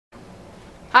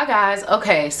Hi guys,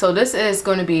 okay, so this is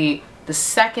going to be the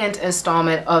second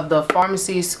installment of the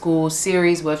pharmacy school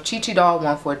series with Chi Doll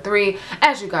 143.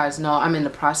 As you guys know, I'm in the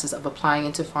process of applying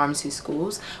into pharmacy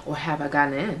schools, or have I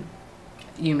gotten in?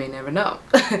 You may never know.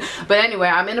 But anyway,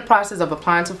 I'm in the process of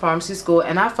applying to pharmacy school,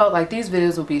 and I felt like these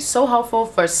videos would be so helpful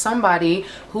for somebody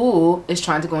who is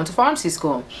trying to go into pharmacy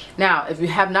school. Now, if you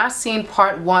have not seen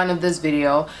part 1 of this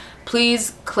video,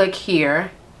 please click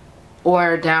here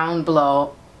or down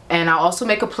below. And I'll also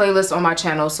make a playlist on my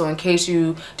channel, so in case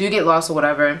you do get lost or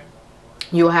whatever,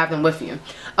 you'll have them with you.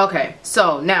 Okay,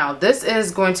 so now this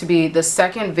is going to be the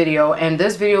second video, and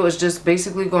this video is just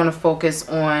basically going to focus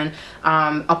on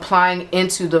applying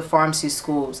into the pharmacy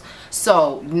schools.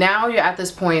 So now you're at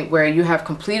this point where you have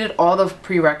completed all the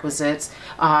prerequisites.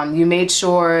 You made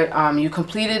sure you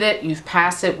completed it, you've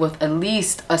passed it with at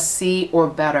least a C or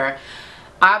better.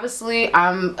 Obviously,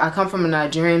 I come from a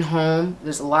Nigerian home.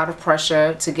 There's a lot of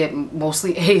pressure to get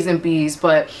mostly A's and B's,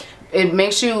 but it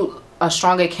makes you a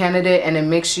stronger candidate, and it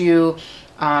makes you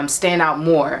stand out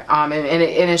more. And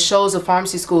it shows the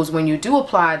pharmacy schools when you do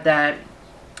apply that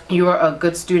you're a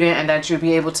good student and that you'll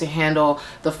be able to handle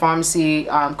the pharmacy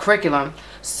curriculum.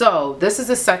 So this is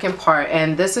the second part,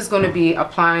 and this is going to be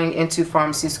applying into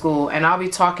pharmacy school, and I'll be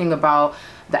talking about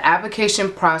the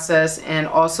application process and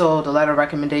also the letter of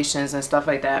recommendations and stuff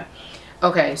like that.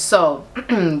 Okay, so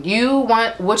what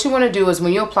you want to do is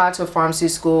when you apply to a pharmacy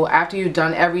school, after you've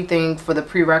done everything for the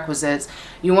prerequisites,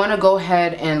 you want to go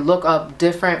ahead and look up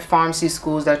different pharmacy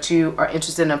schools that you are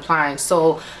interested in applying.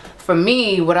 So for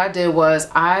me, what I did was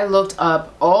I looked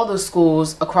up all the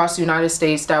schools across the United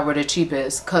States that were the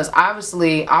cheapest, because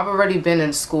obviously I've already been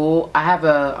in school. I have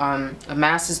a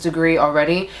master's degree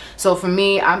already. So for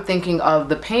me, I'm thinking of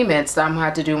the payments that I'm going to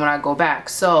have to do when I go back.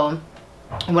 So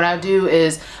what I do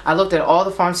is I looked at all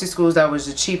the pharmacy schools that was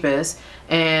the cheapest,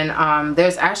 and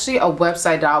there's actually a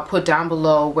website that I'll put down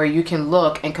below where you can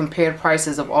look and compare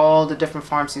prices of all the different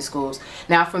pharmacy schools.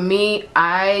 Now for me,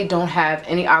 I don't have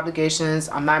any obligations.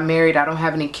 I'm not married. I don't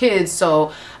have any kids,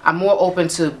 so I'm more open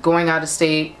to going out of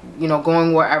state, you know,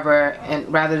 going wherever,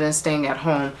 and rather than staying at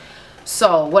home.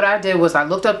 So what I did was I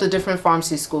looked up the different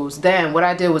pharmacy schools. Then what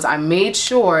I did was I made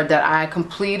sure that I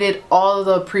completed all of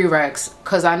the prereqs,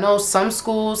 because I know some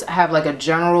schools have like a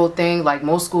general thing, like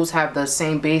most schools have the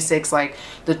same basics, like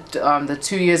the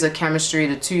 2 years of chemistry,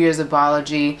 the 2 years of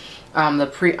biology,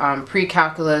 the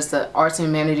pre-calculus, the arts and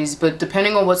humanities. But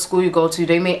depending on what school you go to,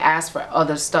 they may ask for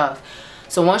other stuff.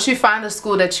 So once you find the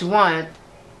school that you want,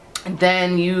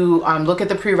 then you look at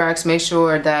the prereqs, make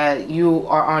sure that you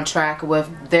are on track with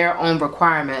their own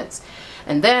requirements.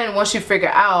 And then once you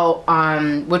figure out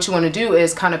what you want to do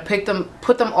is kind of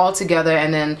put them all together,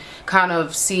 and then kind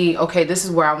of see, okay, this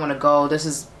is where I want to go, this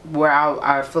is where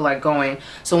I feel like going.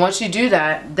 So once you do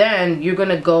that, then you're going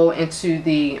to go into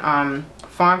the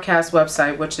PHARMCAS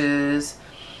website, which is,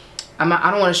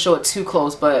 I don't want to show it too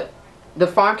close, but the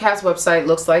PHARMCAS website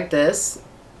looks like this.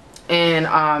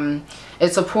 And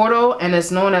it's a portal, and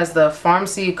it's known as the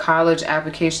Pharmacy College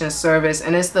Application Service,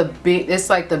 and it's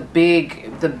like the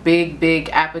big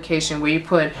application where you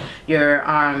put your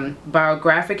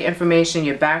biographic information,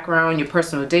 your background, your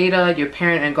personal data, your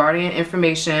parent and guardian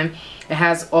information. It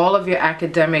has all of your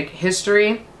academic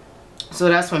history. So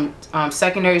that's from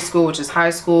secondary school, which is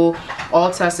high school,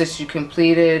 all tests that you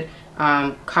completed,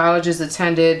 colleges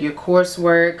attended, your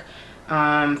coursework,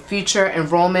 future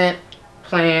enrollment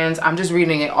plans. I'm just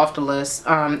reading it off the list.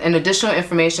 And additional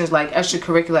information like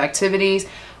extracurricular activities,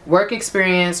 work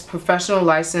experience, professional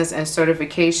license and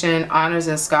certification, honors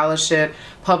and scholarship,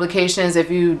 publications if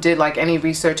you did like any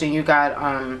research and you got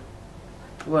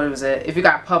if you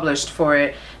got published for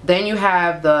it. Then you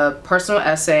have the personal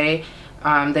essay.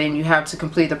 Then you have to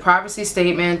complete the privacy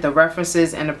statement, the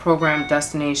references, and the program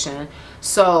destination.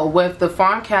 So with the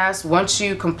PHARMCAS, once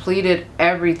you completed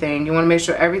everything, you want to make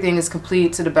sure everything is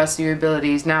complete to the best of your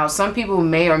abilities. Now, some people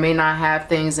may or may not have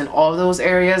things in all those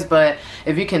areas, but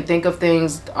if you can think of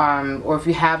things, or if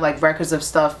you have like records of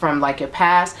stuff from like your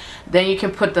past, then you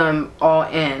can put them all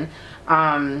in.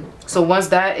 So once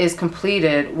that is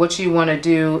completed, what you want to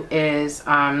do is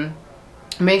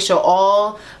make sure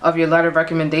all of your letter of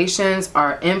recommendations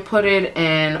are inputted,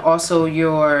 and also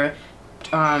your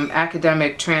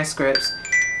academic transcripts.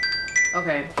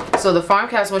 Okay, so the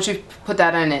PHARMCAS, once you put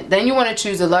that in it, then you want to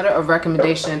choose a letter of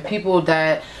recommendation, people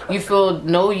that you feel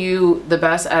know you the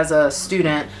best as a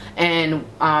student. And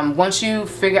once you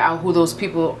figure out who those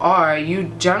people are, you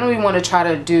generally want to try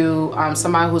to do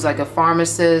somebody who's like a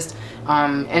pharmacist,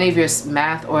 any of your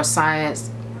math or science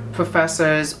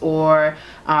professors or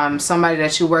somebody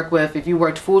that you work with, if you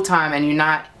worked full-time and you're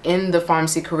not in the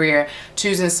pharmacy career,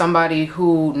 choosing somebody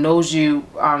who knows you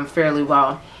fairly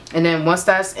well. And then once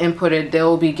that's inputted,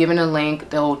 they'll be given a link,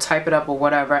 they'll type it up or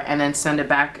whatever, and then send it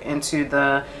back into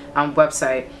the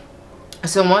website.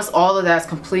 So once all of that's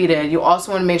completed, you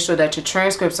also want to make sure that your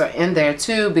transcripts are in there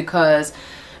too, because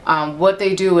what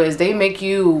they do is they make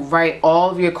you write all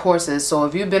of your courses. So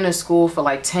if you've been in school for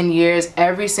like 10 years,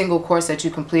 every single course that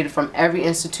you completed from every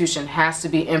institution has to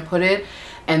be inputted.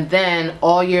 And then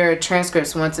all your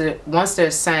transcripts, once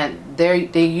they're sent,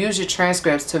 they use your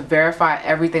transcripts to verify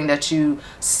everything that you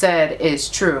said is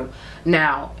true.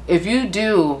 Now, if you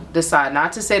do decide,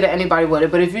 not to say that anybody would,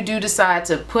 but if you do decide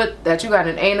to put that you got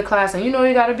an A in the class and you know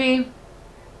you got a B,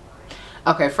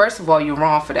 okay, first of all, you're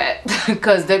wrong for that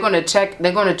because they're going to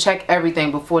check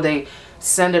everything before they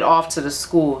send it off to the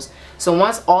schools. So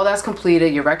once all that's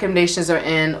completed, your recommendations are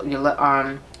in,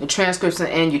 your transcripts are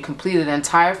in, you completed the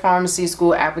entire pharmacy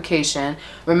school application.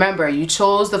 Remember, you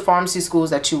chose the pharmacy schools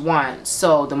that you want.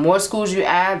 So the more schools you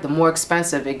add, the more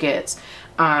expensive it gets.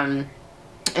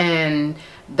 And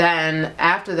then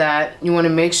after that, you want to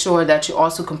make sure that you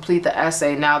also complete the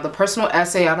essay. Now, the personal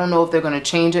essay, I don't know if they're going to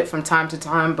change it from time to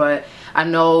time, but I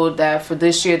know that for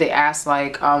this year they asked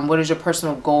like, what is your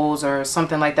personal goals or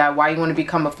something like that, why you want to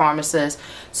become a pharmacist.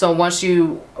 So once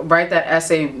you write that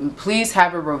essay, please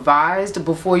have it revised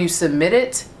before you submit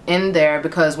it in there,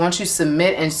 because once you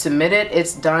submit it,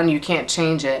 it's done. You can't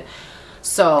change it.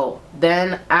 So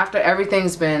then after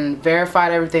everything's been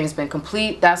verified, everything's been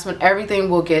complete, that's when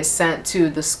everything will get sent to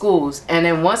the schools. And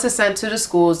then once it's sent to the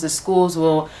schools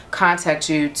will contact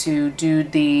you to do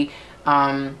the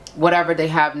whatever they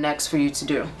have next for you to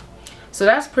do. So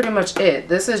that's pretty much it.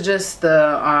 This is just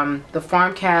the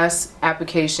PHARMCAS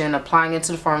application, applying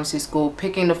into the pharmacy school,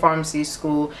 picking the pharmacy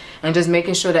school, and just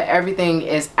making sure that everything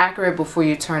is accurate before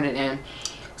you turn it in.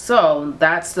 So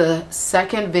that's the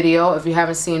second video. If you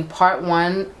haven't seen part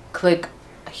 1, click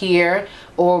here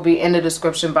or will be in the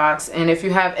description box. And if you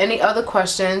have any other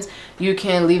questions, you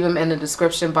can leave them in the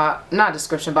description box,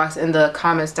 in the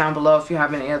comments down below if you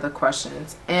have any other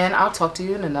questions. And I'll talk to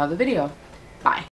you in another video. Bye.